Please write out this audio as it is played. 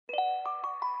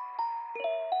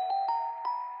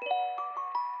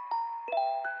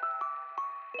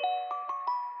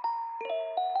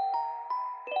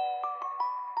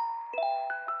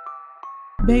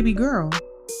Baby girl,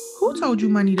 who told you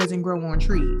money doesn't grow on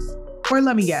trees? Or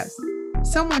let me guess,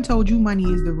 someone told you money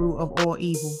is the root of all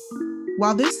evil.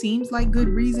 While this seems like good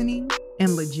reasoning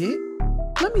and legit,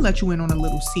 let me let you in on a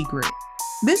little secret.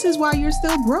 This is why you're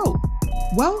still broke.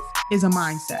 Wealth is a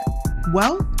mindset.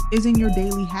 Wealth is in your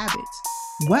daily habits.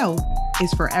 Wealth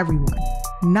is for everyone,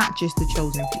 not just the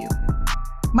chosen few.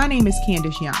 My name is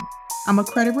Candace Young. I'm a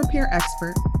credit repair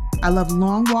expert. I love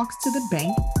long walks to the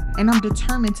bank, and I'm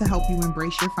determined to help you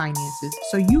embrace your finances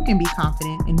so you can be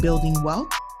confident in building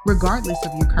wealth regardless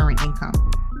of your current income.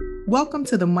 Welcome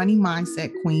to the Money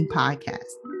Mindset Queen podcast.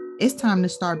 It's time to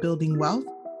start building wealth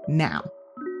now.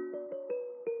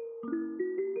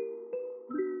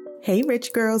 Hey,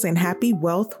 rich girls, and happy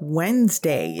Wealth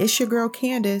Wednesday. It's your girl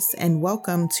Candace, and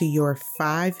welcome to your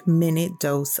 5-minute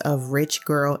dose of rich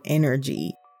girl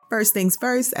energy. First things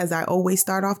first, as I always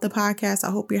start off the podcast,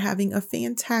 I hope you're having a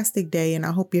fantastic day and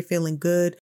I hope you're feeling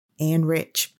good and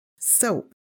rich. So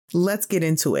let's get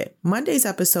into it. Monday's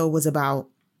episode was about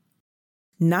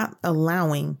not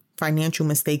allowing financial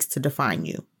mistakes to define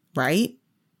you, right?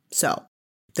 So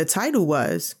the title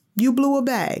was, You Blew a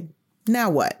Bag. Now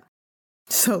what?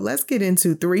 So let's get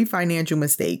into 3 financial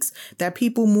mistakes that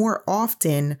people more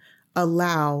often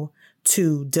allow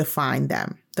to define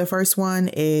them. The first one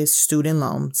is student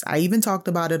loans. I even talked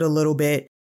about it a little bit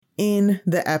in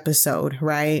the episode,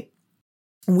 right?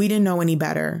 We didn't know any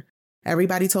better.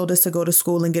 Everybody told us to go to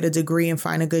school and get a degree and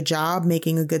find a good job,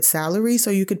 making a good salary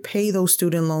so you could pay those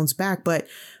student loans back. But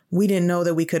we didn't know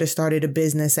that we could have started a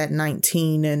business at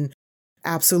 19 and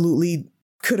absolutely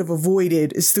could have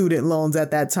avoided student loans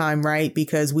at that time, right?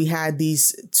 Because we had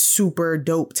these super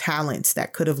dope talents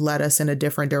that could have led us in a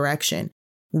different direction.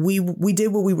 We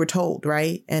did what we were told,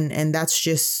 right? And that's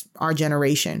just our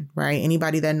generation, right?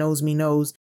 Anybody that knows me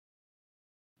knows,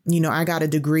 I got a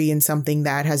degree in something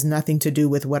that has nothing to do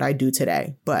with what I do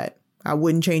today, but I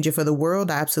wouldn't change it for the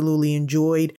world. I absolutely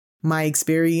enjoyed my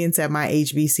experience at my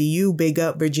HBCU, big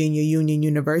up Virginia Union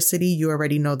University. You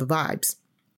already know the vibes.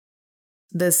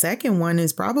 The second one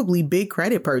is probably big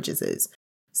credit purchases.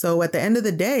 So at the end of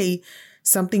the day,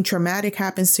 something traumatic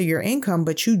happens to your income,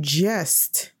 but you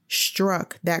just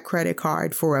struck that credit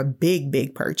card for a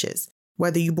big purchase.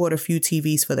 Whether you bought a few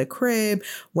TVs for the crib,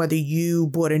 whether you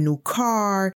bought a new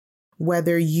car,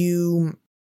 whether you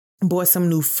bought some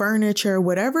new furniture,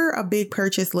 whatever a big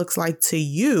purchase looks like to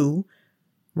you,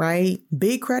 right?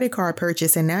 Big credit card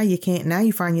purchase. And now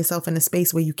you find yourself in a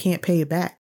space where you can't pay it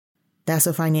back. That's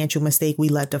a financial mistake we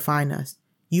let define us.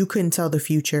 You couldn't tell the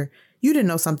future. You didn't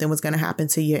know something was going to happen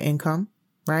to your income,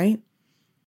 right?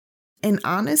 And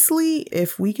honestly,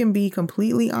 if we can be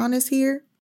completely honest here,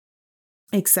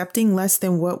 accepting less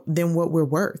than what we're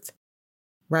worth,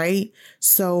 right?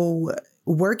 So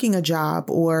working a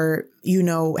job or,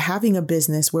 having a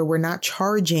business where we're not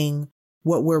charging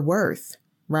what we're worth,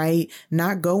 right?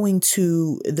 Not going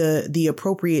to the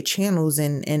appropriate channels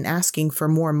and asking for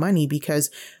more money because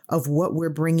of what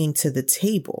we're bringing to the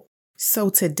table.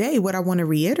 So today, what I want to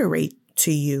reiterate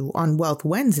to you on Wealth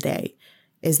Wednesday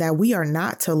is that we are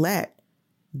not to let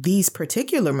these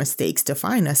particular mistakes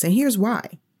define us. And here's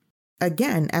why.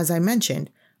 Again, as I mentioned,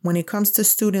 when it comes to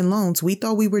student loans, we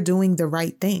thought we were doing the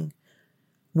right thing.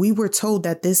 We were told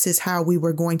that this is how we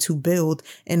were going to build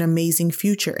an amazing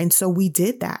future. And so we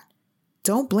did that.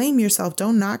 Don't blame yourself.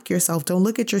 Don't knock yourself. Don't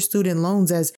look at your student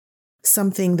loans as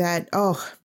something that,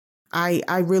 I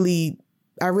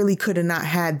really could have not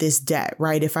had this debt,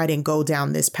 right? If I didn't go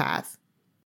down this path.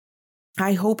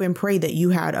 I hope and pray that you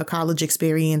had a college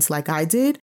experience like I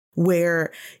did,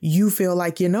 where you feel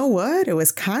like, you know what, it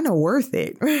was kind of worth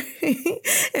it.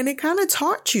 And it kind of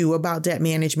taught you about debt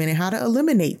management and how to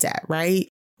eliminate debt, right?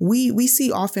 We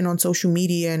see often on social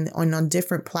media and on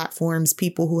different platforms,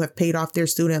 people who have paid off their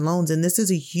student loans. And this is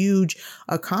a huge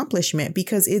accomplishment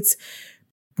because it's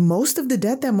most of the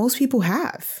debt that most people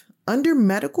have. Under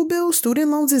medical bills,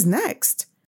 student loans is next.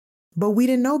 But we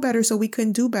didn't know better, so we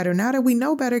couldn't do better. Now that we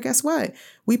know better, guess what?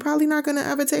 We probably not going to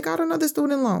ever take out another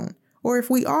student loan. Or if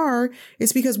we are,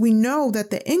 it's because we know that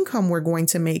the income we're going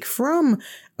to make from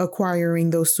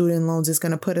acquiring those student loans is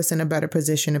going to put us in a better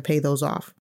position to pay those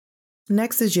off.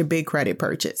 Next is your big credit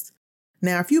purchase.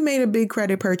 Now, if you made a big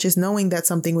credit purchase knowing that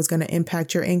something was going to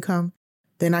impact your income,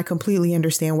 then I completely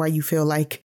understand why you feel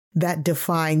like that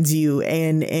defines you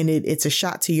and it's a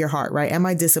shot to your heart, right? Am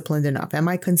I disciplined enough? Am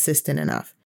I consistent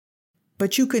enough?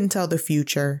 But you couldn't tell the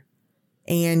future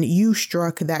and you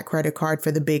struck that credit card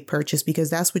for the big purchase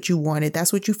because that's what you wanted.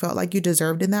 That's what you felt like you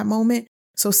deserved in that moment.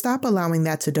 So stop allowing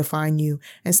that to define you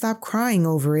and stop crying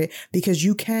over it because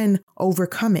you can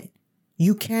overcome it.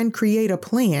 You can create a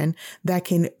plan that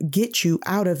can get you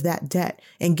out of that debt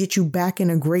and get you back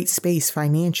in a great space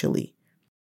financially.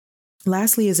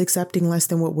 Lastly is accepting less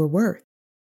than what we're worth.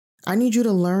 I need you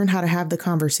to learn how to have the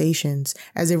conversations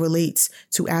as it relates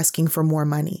to asking for more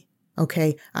money.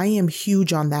 Okay, I am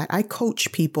huge on that. I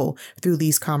coach people through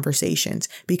these conversations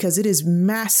because it is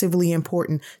massively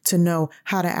important to know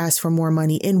how to ask for more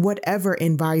money in whatever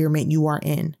environment you are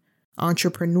in.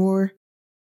 Entrepreneur,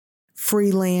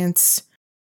 freelance,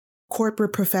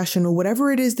 corporate professional,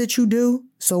 whatever it is that you do,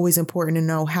 it's always important to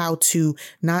know how to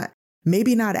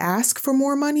maybe not ask for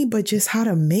more money, but just how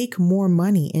to make more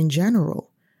money in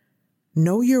general.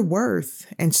 Know your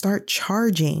worth and start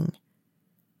charging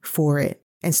for it.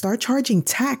 And start charging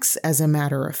tax, as a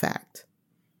matter of fact.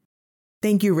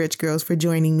 Thank you, Rich Girls, for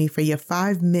joining me for your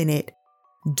 5-minute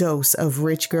dose of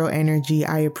Rich Girl energy.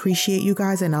 I appreciate you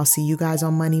guys, and I'll see you guys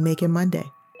on Money Making Monday.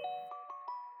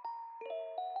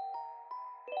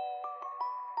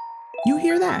 You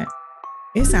hear that?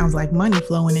 It sounds like money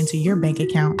flowing into your bank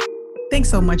account. Thanks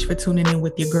so much for tuning in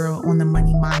with your girl on the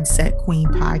Money Mindset Queen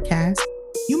podcast.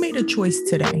 You made a choice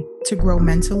today to grow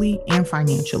mentally and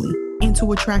financially and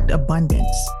to attract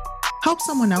abundance. Help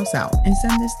someone else out and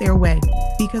send this their way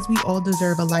because we all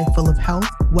deserve a life full of health,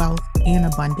 wealth,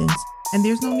 and abundance. And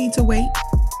there's no need to wait.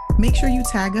 Make sure you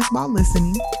tag us while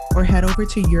listening or head over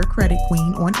to Your Credit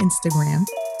Queen on Instagram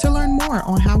to learn more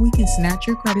on how we can snatch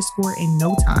your credit score in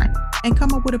no time and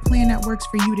come up with a plan that works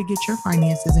for you to get your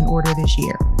finances in order this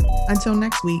year. Until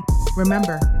next week,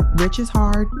 remember, rich is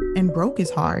hard and broke is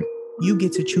hard. You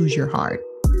get to choose your hard.